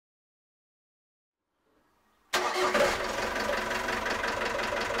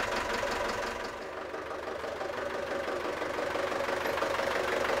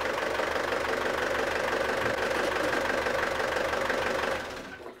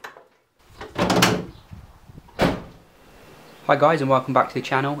Hi guys, and welcome back to the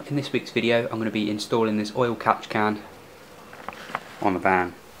channel. In this week's video I'm going to be installing this oil catch can on the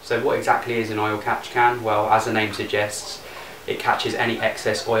van. So what exactly is an oil catch can? Well, as the name suggests, it catches any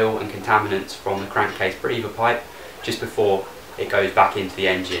excess oil and contaminants from the crankcase breather pipe just before it goes back into the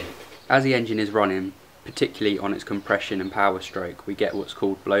engine. As the engine is running, particularly on its compression and power stroke, we get what's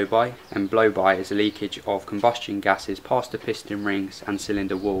called blow-by, and blow-by is a leakage of combustion gases past the piston rings and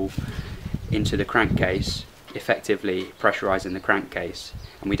cylinder wall into the crankcase, effectively pressurising the crankcase.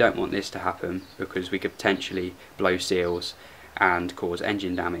 And we don't want this to happen because we could potentially blow seals and cause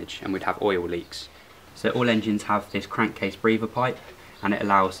engine damage, and we'd have oil leaks. So all engines have this crankcase breather pipe, and it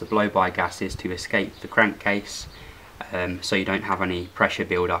allows the blow-by gases to escape the crankcase, so you don't have any pressure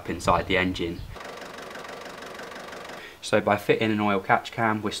build up inside the engine. So by fitting an oil catch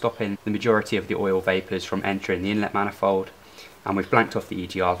can, we're stopping the majority of the oil vapours from entering the inlet manifold, and we've blanked off the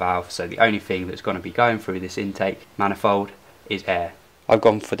EGR valve, so the only thing that's going to be going through this intake manifold is air. I've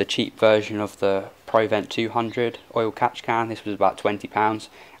gone for the cheap version of the Provent 200 oil catch can. This was about £20,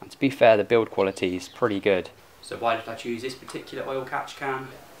 and to be fair, the build quality is pretty good. So why did I choose this particular oil catch can?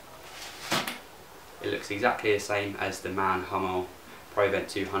 It looks exactly the same as the MAN Hummel Provent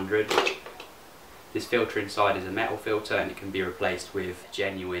 200. This filter inside is a metal filter, and it can be replaced with a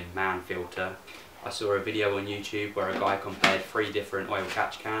genuine MAN filter. I saw a video on YouTube where a guy compared 3 different oil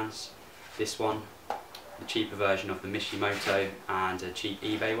catch cans. This one, the cheaper version of the Mishimoto, and a cheap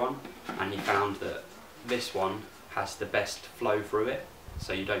eBay one, and he found that this one has the best flow through it,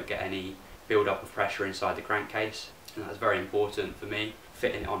 so you don't get any build up of pressure inside the crankcase, and that's very important for me,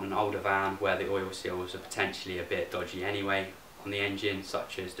 fitting it on an older van where the oil seals are potentially a bit dodgy anyway on the engine,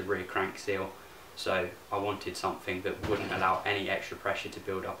 such as the rear crank seal. So I wanted something that wouldn't allow any extra pressure to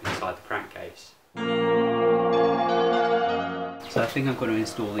build up inside the crankcase. So I think I'm going to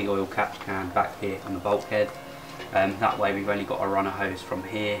install the oil catch can back here on the bulkhead. That way we've only got a runner hose from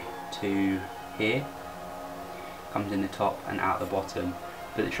here to here. Comes in the top and out the bottom.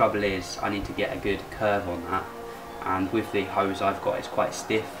 But the trouble is I need to get a good curve on that, and with the hose I've got, it's quite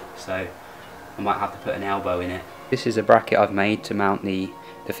stiff, so I might have to put an elbow in it. This is a bracket I've made to mount the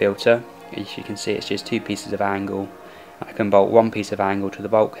filter. As you can see, it's just 2 pieces of angle. I can bolt 1 piece of angle to the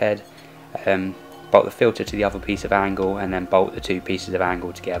bulkhead, bolt the filter to the other piece of angle, and then bolt the 2 pieces of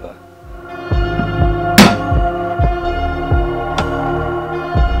angle together.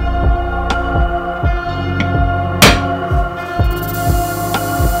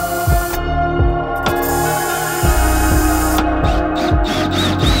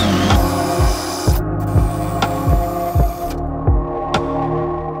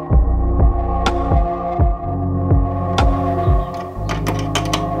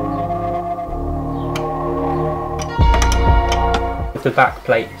 With the back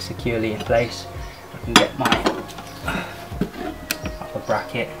plate securely in place, I can get my upper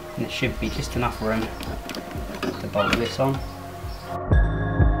bracket, and it should be just enough room to bolt this on.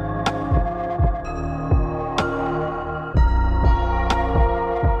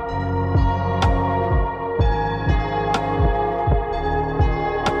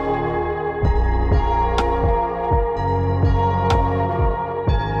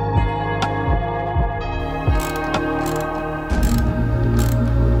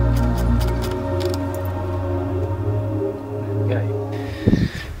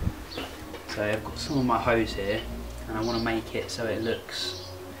 So I've got some of my hose here, and I want to make it so it looks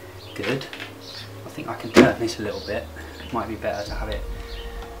good. I think I can turn this a little bit. It might be better to have it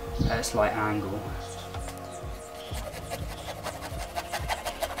at a slight angle.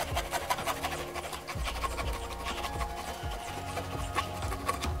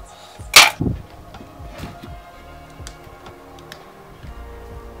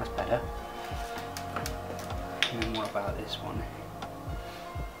 That's better. And then what about this one?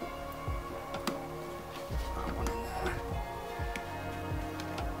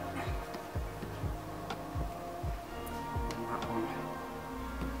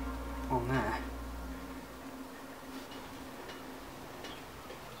 On there.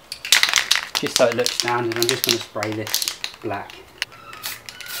 Just so it looks standard, I'm just going to spray this black.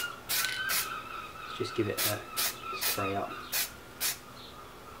 Just give it a spray up.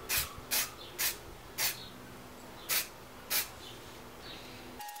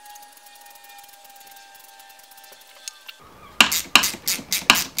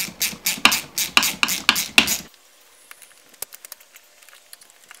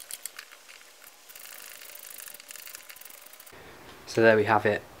 So there we have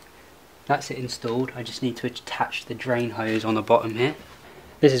it. That's it installed. I just need to attach the drain hose on the bottom here.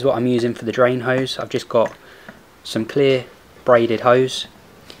 This is what I'm using for the drain hose. I've just got some clear braided hose,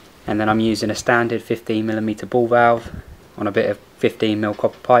 and then I'm using a standard 15mm ball valve on a bit of 15mm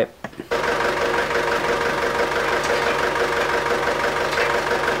copper pipe.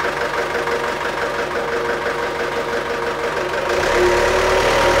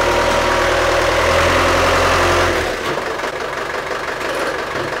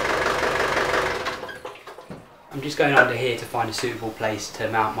 I'm just going under here to find a suitable place to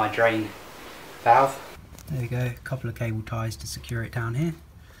mount my drain valve. There we go, a couple of cable ties to secure it down here. And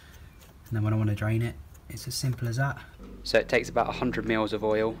then when I want to drain it, it's as simple as that. So it takes about 100 mils of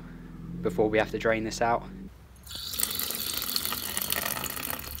oil before we have to drain this out.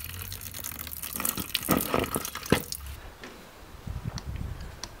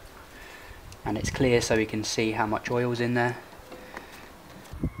 And it's clear so we can see how much oil's in there.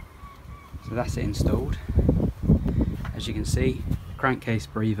 So that's it installed. As you can see, the crankcase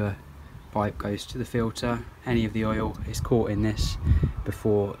breather pipe goes to the filter. Any of the oil is caught in this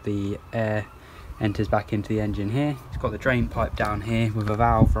before the air enters back into the engine here. It's got the drain pipe down here with a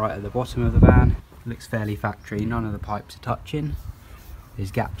valve right at the bottom of the van. It looks fairly factory, none of the pipes are touching.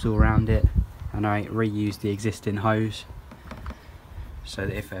 There's gaps all around it, and I reused the existing hose so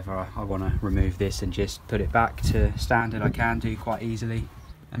that if ever I want to remove this and just put it back to standard, I can do quite easily.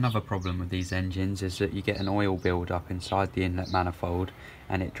 Another problem with these engines is that you get an oil build up inside the inlet manifold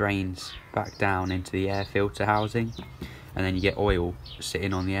and it drains back down into the air filter housing, and then you get oil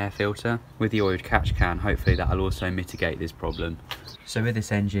sitting on the air filter. With the oiled catch can, hopefully that will also mitigate this problem. So with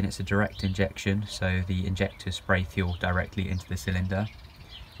this engine, it's a direct injection, so the injectors spray fuel directly into the cylinder,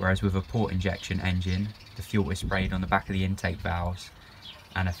 whereas with a port injection engine, the fuel is sprayed on the back of the intake valves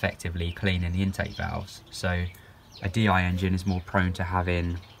and effectively cleaning the intake valves. So a DI engine is more prone to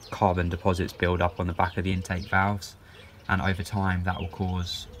having carbon deposits build up on the back of the intake valves, and over time that will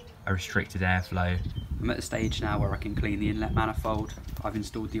cause a restricted airflow. I'm at the stage now where I can clean the inlet manifold. I've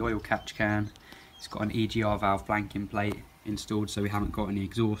installed the oil catch can. It's got an EGR valve blanking plate installed so we haven't got any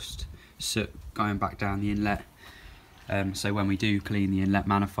exhaust soot going back down the inlet. So when we do clean the inlet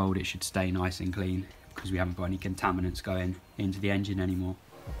manifold, it should stay nice and clean because we haven't got any contaminants going into the engine anymore.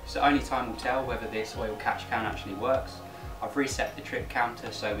 So only time will tell whether this oil catch can actually works. I've reset the trip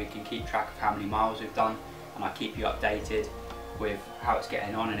counter so we can keep track of how many miles we've done, and I keep you updated with how it's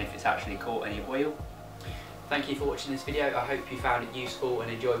getting on and if it's actually caught any oil. Thank you for watching this video. I hope you found it useful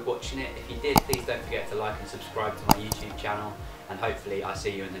and enjoyed watching it. If you did, please don't forget to like and subscribe to my YouTube channel, and hopefully I'll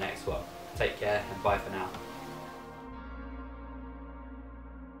see you in the next one. Take care and bye for now.